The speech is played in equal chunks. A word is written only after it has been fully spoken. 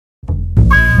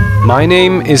My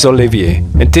name is Olivier,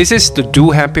 and this is the Do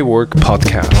Happy Work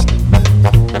podcast.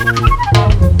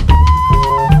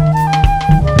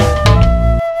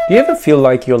 Do you ever feel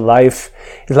like your life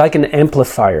is like an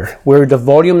amplifier where the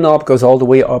volume knob goes all the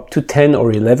way up to 10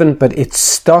 or 11, but it's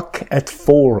stuck at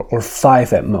 4 or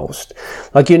 5 at most?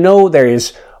 Like, you know, there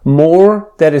is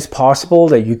more that is possible,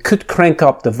 that you could crank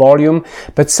up the volume,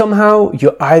 but somehow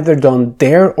you either don't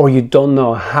dare or you don't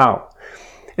know how.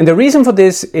 And the reason for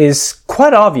this is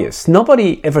quite obvious.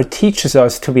 Nobody ever teaches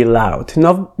us to be loud.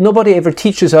 Nobody ever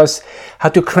teaches us how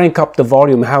to crank up the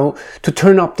volume, how to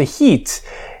turn up the heat.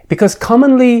 Because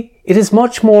commonly it is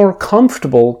much more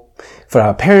comfortable for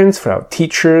our parents, for our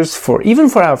teachers, even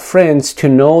for our friends to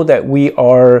know that we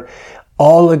are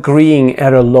all agreeing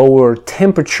at a lower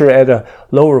temperature, at a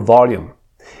lower volume.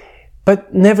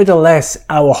 But nevertheless,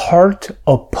 our heart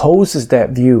opposes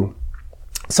that view.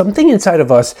 Something inside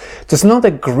of us does not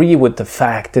agree with the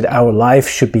fact that our life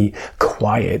should be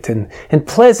quiet and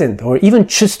pleasant, or even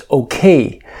just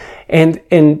okay. And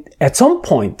at some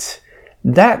point,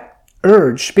 that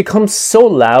urge becomes so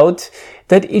loud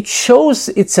that it shows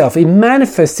itself, it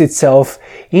manifests itself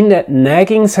in that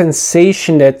nagging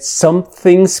sensation that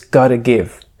something's gotta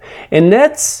give. And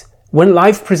that's when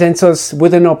life presents us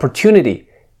with an opportunity.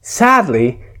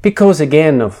 Sadly, because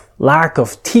again of lack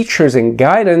of teachers and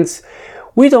guidance,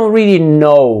 we don't really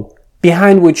know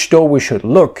behind which door we should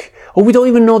look. Or we don't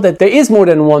even know that there is more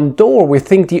than one door. We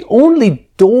think the only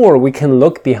door we can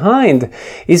look behind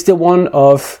is the one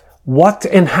of what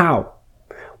and how.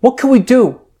 What can we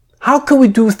do? How can we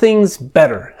do things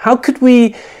better? How could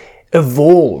we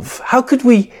evolve? How could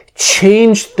we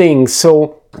change things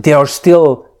so they are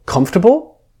still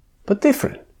comfortable, but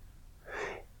different?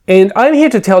 And I'm here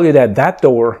to tell you that that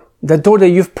door that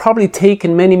you've probably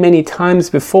taken many, many times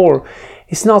before,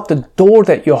 is not the door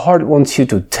that your heart wants you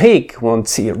to take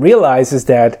once it realizes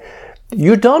that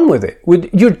you're done with it.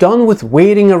 You're done with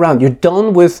waiting around. You're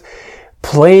done with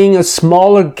playing a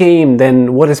smaller game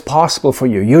than what is possible for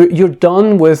you. You're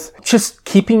done with just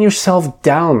keeping yourself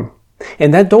down.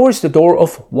 And that door is the door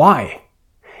of why.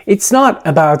 It's not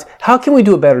about how can we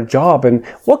do a better job and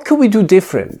what can we do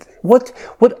different? What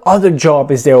other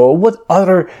job is there, or what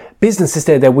other business is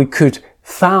there that we could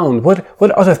found?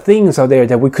 What other things are there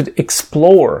that we could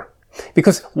explore?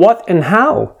 Because what and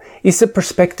how is the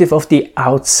perspective of the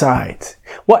outside.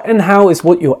 What and how is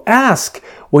what you ask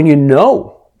when you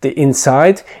know the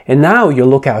inside, and now you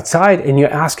look outside and you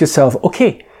ask yourself,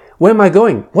 okay, where am I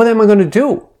going? What am I going to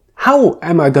do? How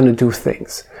am I going to do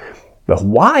things? But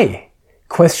why?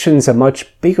 Question's a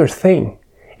much bigger thing.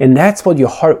 And that's what your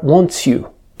heart wants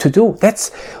you to do.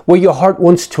 That's where your heart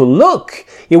wants to look.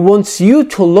 It wants you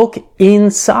to look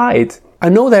inside. I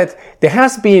know that there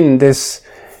has been this,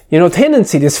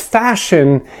 tendency, this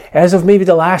fashion as of maybe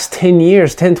the last 10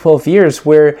 years, 10, 12 years,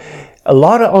 where a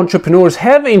lot of entrepreneurs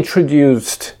have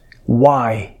introduced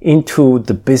why into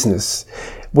the business,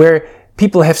 where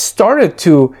people have started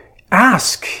to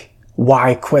ask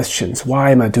why questions. Why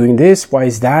am I doing this? Why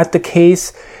is that the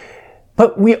case?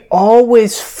 But we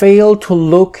always fail to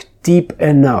look deep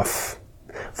enough.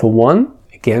 For one,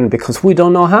 again, because we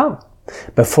don't know how.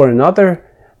 But for another,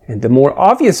 and the more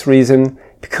obvious reason,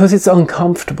 because it's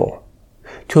uncomfortable.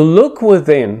 To look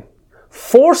within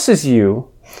forces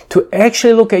you to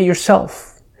actually look at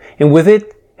yourself. And with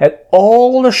it, at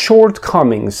all the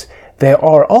shortcomings there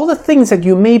are, all the things that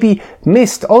you maybe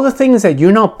missed, all the things that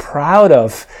you're not proud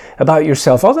of about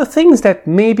yourself, all the things that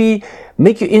maybe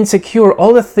make you insecure,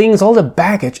 all the things, all the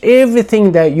baggage,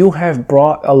 everything that you have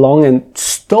brought along and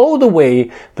stowed away,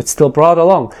 but still brought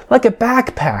along. Like a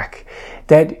backpack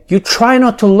that you try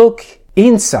not to look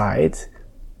inside,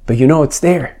 but you know it's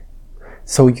there.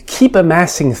 So you keep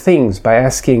amassing things by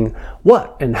asking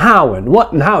what and how and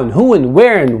what and how and who and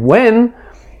where and when.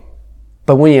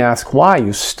 But when you ask why,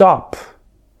 you stop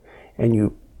and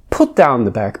you put down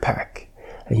the backpack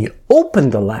and you open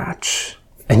the latch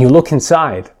and you look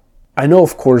inside. I know,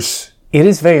 of course, it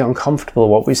is very uncomfortable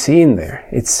what we see in there.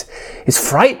 It's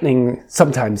frightening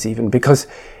sometimes even, because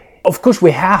of course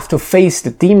we have to face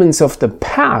the demons of the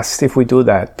past if we do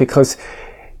that, because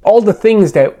all the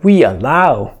things that we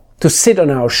allow to sit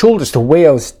on our shoulders, to weigh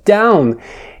us down,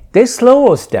 they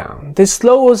slow us down. They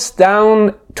slow us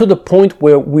down to the point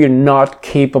where we're not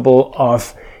capable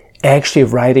of actually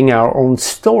writing our own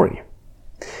story.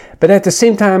 But at the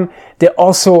same time, they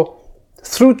also,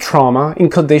 through trauma and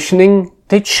conditioning,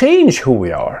 they change who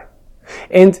we are.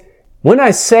 And when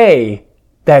I say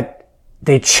that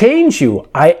they change you,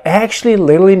 I actually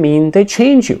literally mean they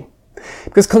change you.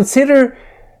 Because consider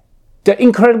the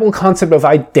incredible concept of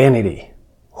identity.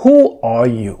 Who are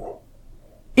you?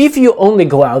 If you only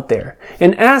go out there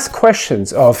and ask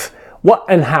questions of what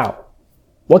and how,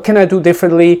 what can I do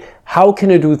differently? How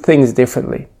can I do things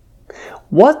differently?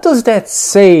 What does that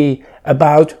say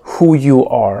about who you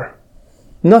are?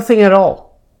 Nothing at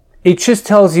all. It just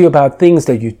tells you about things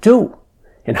that you do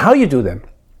and how you do them.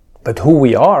 But who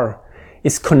we are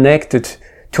is connected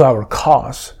to our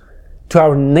cause, to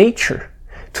our nature,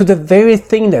 to the very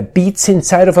thing that beats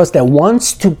inside of us that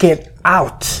wants to get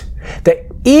out. There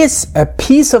is a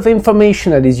piece of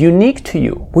information that is unique to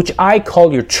you, which I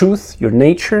call your truth, your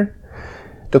nature,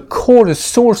 the core, the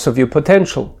source of your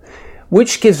potential,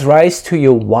 which gives rise to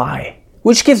your why,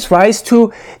 which gives rise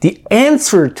to the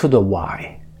answer to the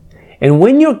why. And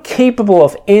when you're capable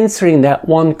of answering that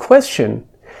one question,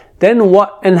 then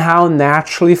what and how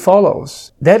naturally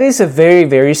follows. That is a very,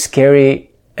 very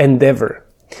scary endeavor.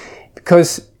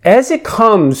 Because as it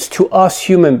comes to us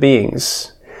human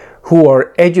beings who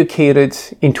are educated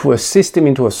into a system,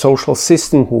 into a social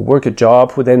system, who work a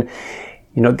job, who then,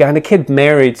 gonna get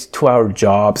married to our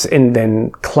jobs and then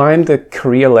climb the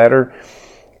career ladder,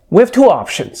 we have two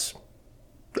options.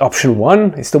 Option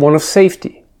one is the one of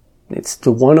safety. It's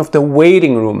the one of the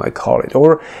waiting room, I call it,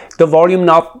 or the volume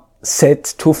knob set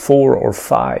to 4 or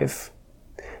 5.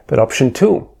 But option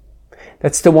two,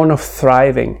 that's the one of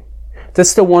thriving.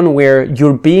 That's the one where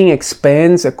your being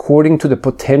expands according to the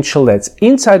potential that's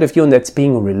inside of you and that's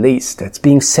being released, that's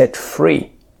being set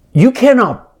free. You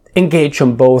cannot engage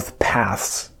on both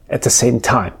paths at the same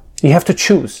time. You have to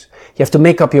choose. You have to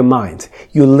make up your mind.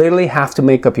 You literally have to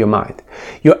make up your mind.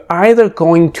 You're either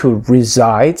going to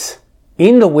reside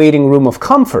in the waiting room of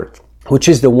comfort, which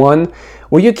is the one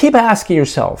where you keep asking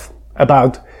yourself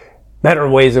about better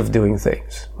ways of doing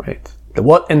things, right? The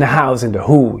what and the hows and the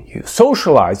who. You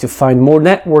socialize, you find more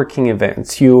networking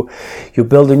events, you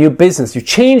build a new business, you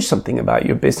change something about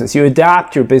your business, you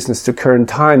adapt your business to current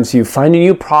times, you find a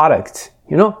new product,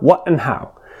 what and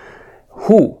how.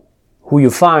 Who you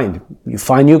find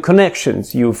new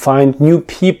connections, you find new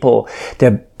people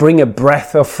that bring a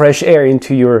breath of fresh air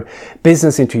into your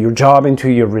business, into your job, into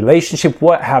your relationship,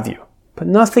 what have you. But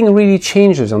nothing really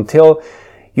changes until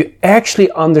you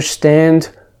actually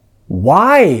understand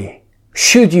why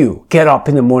should you get up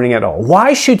in the morning at all?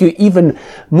 Why should you even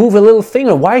move a little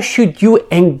finger? Why should you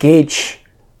engage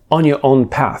on your own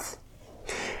path?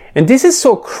 And this is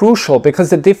so crucial because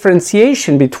the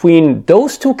differentiation between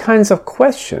those two kinds of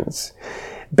questions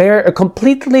bear a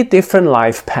completely different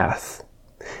life path.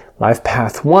 Life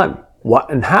path 1,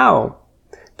 what and how?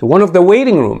 The one of the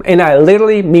waiting room. And I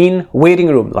literally mean waiting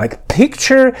room. Like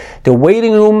picture the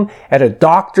waiting room at a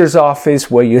doctor's office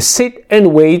where you sit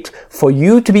and wait for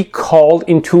you to be called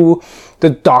into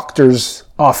the doctor's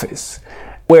office,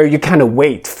 where you kind of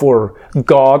wait for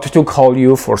God to call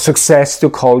you, for success to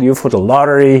call you, for the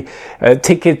lottery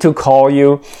ticket to call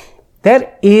you.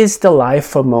 That is the life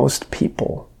for most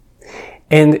people.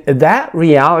 And that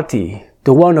reality,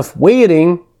 the one of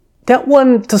waiting, that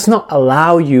one does not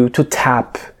allow you to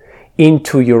tap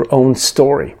into your own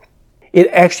story. It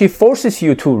actually forces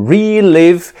you to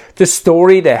relive the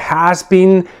story that has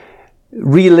been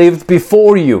relived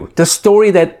before you, the story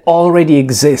that already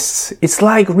exists. It's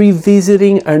like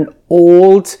revisiting an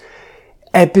old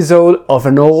episode of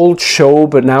an old show,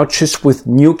 but now just with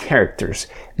new characters.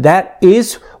 That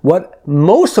is what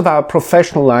most of our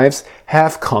professional lives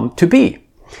have come to be.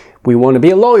 We want to be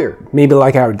a lawyer, maybe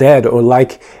like our dad, or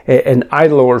like an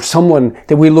idol, or someone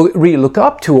that we really look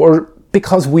up to, or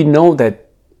because we know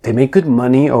that they make good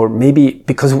money, or maybe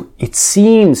because it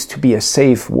seems to be a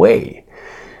safe way.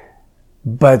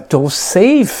 But those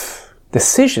safe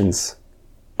decisions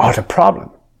are the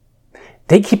problem.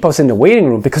 They keep us in the waiting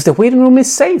room because the waiting room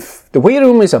is safe. The waiting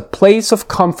room is a place of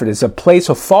comfort. It's a place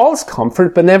of false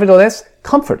comfort, but nevertheless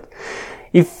comfort.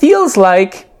 It feels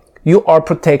like you are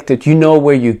protected. You know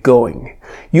where you're going.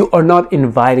 You are not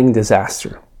inviting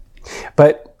disaster.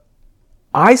 But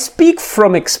I speak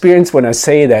from experience when I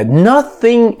say that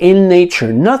nothing in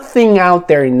nature, nothing out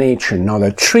there in nature, not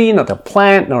a tree, not a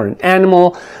plant, not an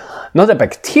animal, not a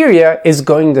bacteria is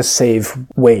going the safe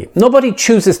way. Nobody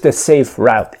chooses the safe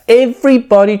route.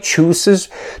 Everybody chooses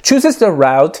the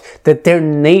route that their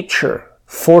nature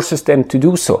forces them to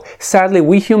do so. Sadly,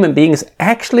 we human beings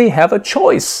actually have a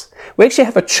choice. We actually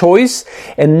have a choice,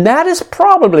 and that is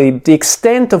probably the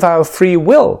extent of our free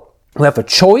will. We have a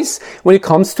choice when it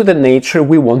comes to the nature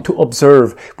we want to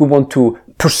observe, we want to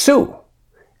pursue.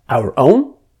 Our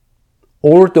own,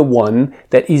 or the one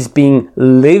that is being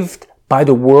lived by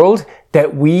the world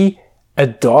that we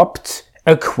adopt,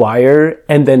 acquire,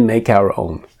 and then make our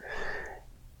own.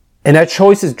 And that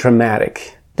choice is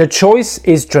dramatic. The choice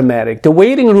is dramatic. The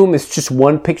waiting room is just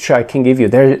one picture I can give you.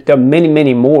 There are many,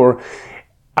 many more.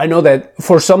 I know that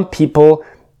for some people,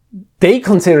 they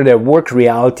consider their work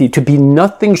reality to be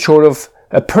nothing short of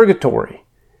a purgatory,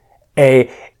 a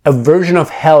version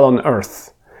of hell on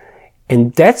earth.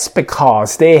 And that's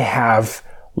because they have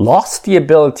lost the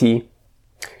ability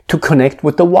to connect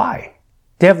with the why.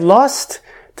 They have lost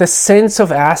the sense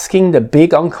of asking the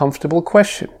big uncomfortable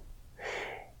question.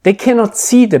 They cannot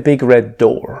see the big red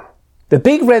door. The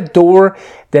big red door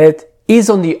that is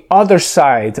on the other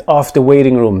side of the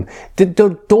waiting room. The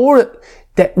door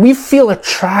that we feel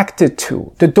attracted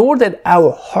to. The door that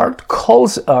our heart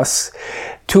calls us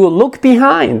to look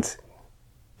behind.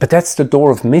 But that's the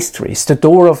door of mysteries, the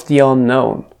door of the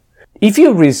unknown. If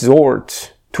you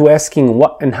resort to asking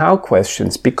what and how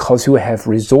questions because you have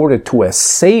resorted to a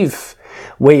safe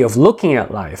way of looking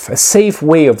at life, a safe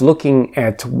way of looking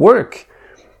at work,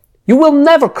 you will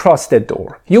never cross that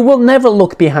door. You will never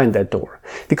look behind that door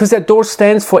because that door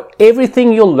stands for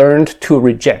everything you learned to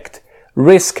reject.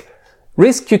 Risk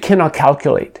you cannot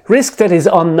calculate. Risk that is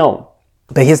unknown.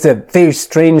 But here's the very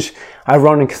strange,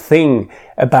 ironic thing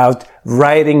about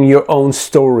writing your own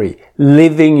story,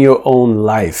 living your own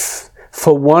life.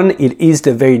 For one, it is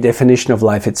the very definition of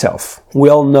life itself. We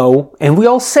all know, and we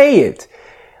all say it.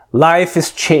 Life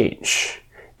is change.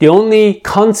 The only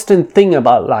constant thing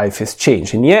about life is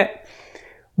change. And yet,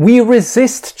 we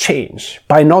resist change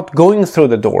by not going through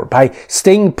the door, by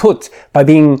staying put, by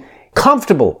being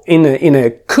comfortable in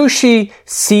a cushy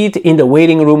seat in the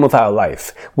waiting room of our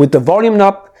life, with the volume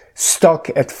knob stuck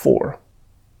at 4.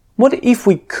 What if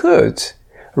we could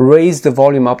raise the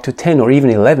volume up to 10 or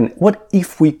even 11? What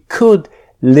if we could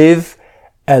live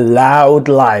a loud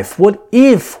life? What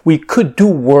if we could do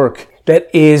work that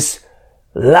is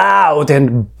loud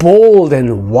and bold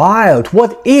and wild?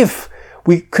 What if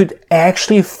we could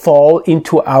actually fall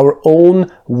into our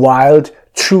own wild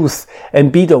truth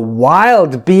and be the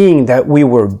wild being that we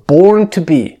were born to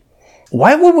be?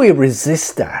 Why would we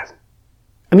resist that?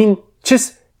 I mean,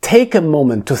 just take a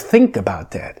moment to think about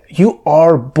that. You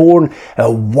are born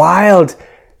a wild,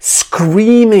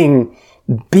 screaming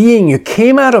being. You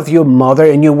came out of your mother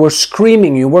and you were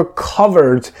screaming. You were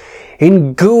covered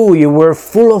in goo. You were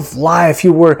full of life.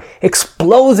 You were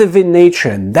explosive in nature.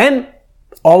 And then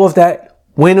all of that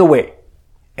went away.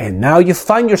 And now you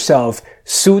find yourself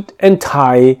suit and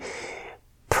tie,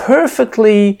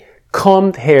 perfectly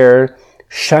combed hair,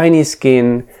 shiny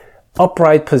skin,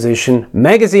 upright position,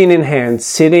 magazine in hand,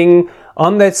 sitting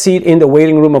on that seat in the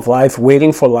waiting room of life,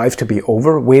 waiting for life to be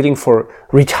over, waiting for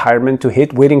retirement to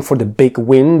hit, waiting for the big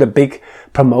win, the big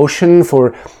promotion,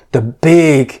 for the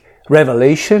big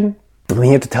revelation. I'm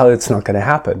here to tell you it's not going to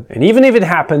happen. And even if it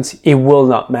happens, it will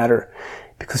not matter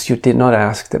because you did not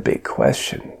ask the big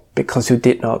question, because you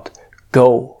did not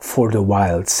go for the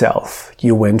wild self.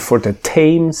 You went for the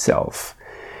tame self.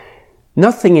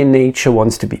 Nothing in nature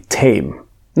wants to be tame.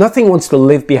 Nothing wants to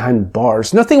live behind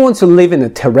bars. Nothing wants to live in a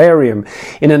terrarium,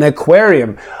 in an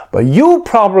aquarium. But you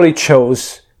probably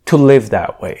chose to live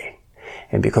that way.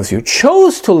 And because you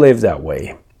chose to live that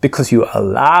way, because you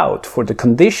allowed for the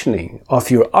conditioning of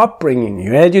your upbringing,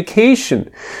 your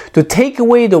education, to take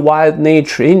away the wild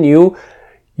nature in you,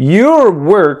 your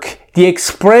work, the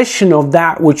expression of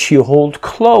that which you hold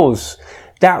close,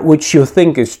 that which you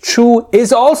think is true,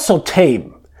 is also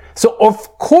tame. So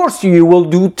of course you will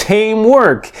do tame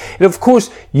work. And of course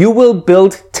you will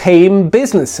build tame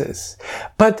businesses.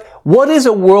 But what is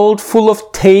a world full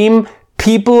of tame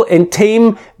people and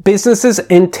tame businesses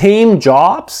and tame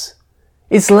jobs?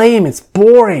 It's lame, it's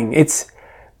boring, it's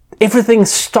everything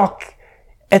stuck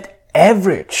at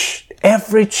average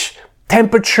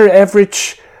temperature,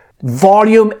 average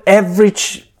volume,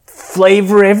 average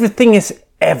flavor, everything is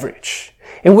average.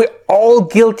 And we're all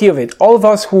guilty of it. All of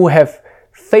us who have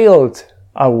failed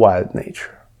our wild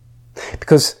nature.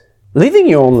 Because living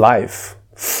your own life,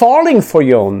 falling for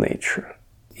your own nature,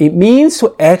 it means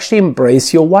to actually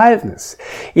embrace your wildness.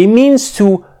 It means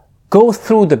to go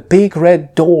through the big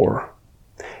red door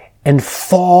and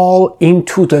fall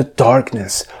into the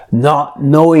darkness, not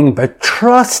knowing but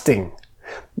trusting.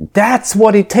 That's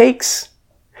what it takes.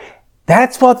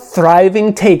 That's what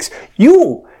thriving takes.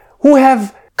 You who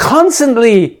have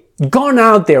constantly gone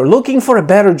out there looking for a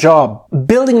better job,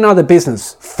 building another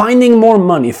business, finding more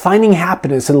money, finding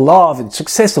happiness and love and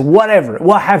success and whatever,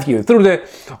 what have you, through the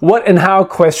what and how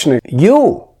question,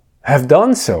 you have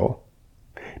done so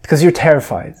because you're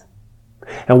terrified.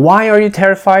 And why are you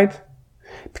terrified?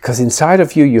 Because inside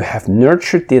of you, you have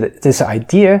nurtured this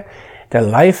idea that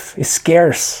life is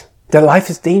scarce, that life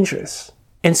is dangerous.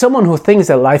 And someone who thinks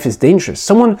that life is dangerous,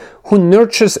 someone who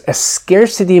nurtures a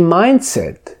scarcity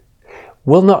mindset,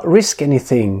 will not risk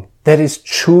anything that is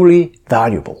truly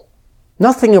valuable.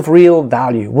 Nothing of real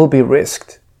value will be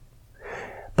risked.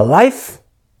 But life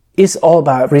is all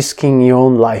about risking your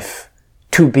own life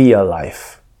to be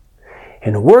alive.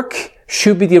 And work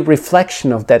should be the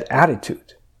reflection of that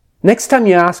attitude. Next time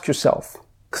you ask yourself,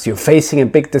 because you're facing a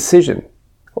big decision,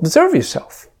 observe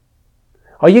yourself.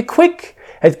 Are you quick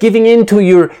at giving in to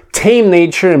your tame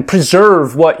nature and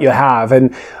preserve what you have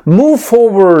and move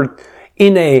forward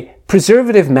in a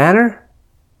preservative manner?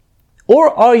 Or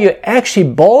are you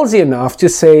actually ballsy enough to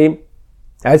say,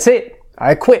 that's it,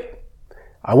 I quit.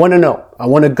 I want to know, I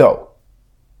want to go.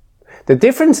 The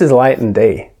difference is light and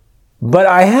day. But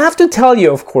I have to tell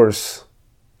you, of course,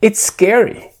 it's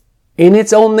scary. In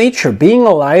its own nature, being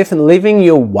alive and living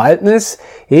your wildness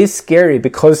is scary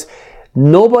because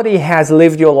nobody has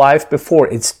lived your life before.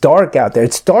 It's dark out there.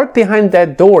 It's dark behind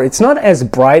that door. It's not as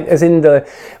bright as in the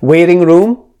waiting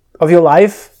room of your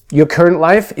life, your current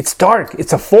life. It's dark.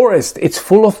 It's a forest. It's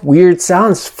full of weird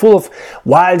sounds, full of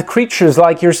wild creatures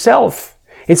like yourself.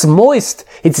 It's moist.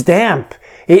 It's damp.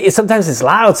 Sometimes it's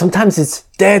loud. Sometimes it's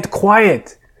dead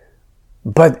quiet.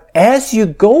 But as you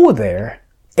go there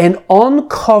and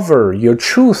uncover your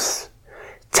truth,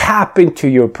 tap into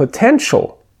your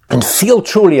potential, and feel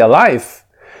truly alive,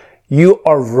 you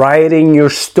are writing your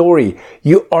story.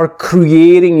 You are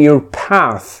creating your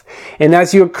path. And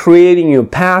as you're creating your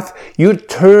path, you're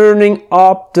turning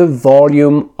up the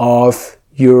volume of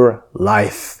your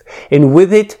life. And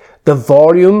with it, the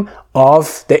volume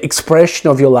of the expression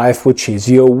of your life, which is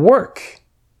your work.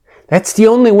 That's the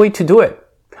only way to do it.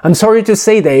 I'm sorry to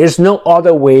say there is no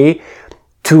other way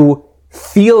to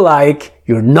feel like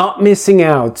you're not missing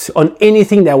out on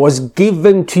anything that was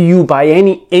given to you by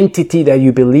any entity that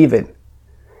you believe in.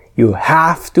 You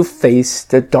have to face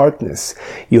the darkness.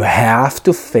 You have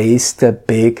to face the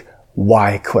big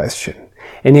why question.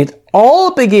 And it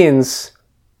all begins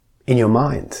in your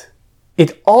mind.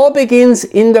 It all begins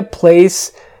in the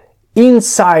place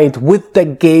inside with the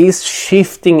gaze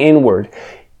shifting inward.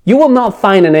 You will not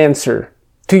find an answer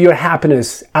to your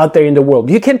happiness out there in the world.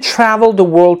 You can travel the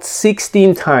world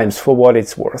 16 times for what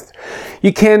it's worth.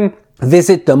 You can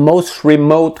visit the most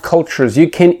remote cultures. You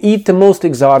can eat the most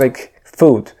exotic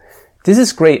food. This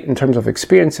is great in terms of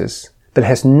experiences, but it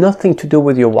has nothing to do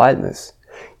with your wildness.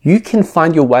 You can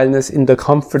find your wildness in the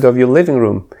comfort of your living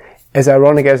room, as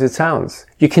ironic as it sounds.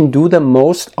 You can do the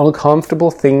most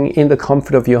uncomfortable thing in the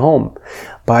comfort of your home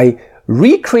by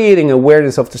recreating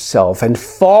awareness of the self and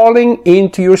falling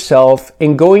into yourself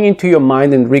and going into your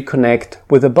mind and reconnect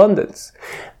with abundance.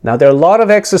 Now, there are a lot of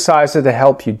exercises that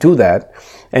help you do that,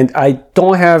 and I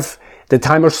don't have the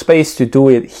time or space to do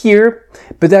it here,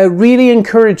 but I really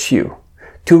encourage you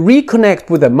to reconnect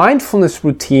with a mindfulness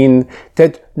routine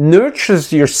that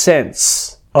nurtures your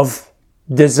sense of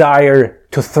desire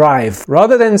to thrive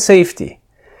rather than safety.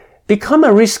 Become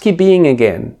a risky being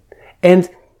again, and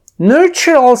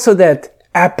nurture also that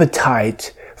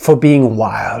appetite for being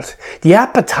wild, the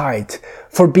appetite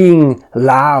for being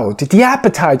loud, the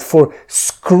appetite for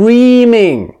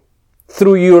screaming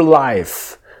through your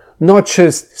life, not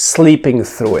just sleeping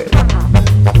through it.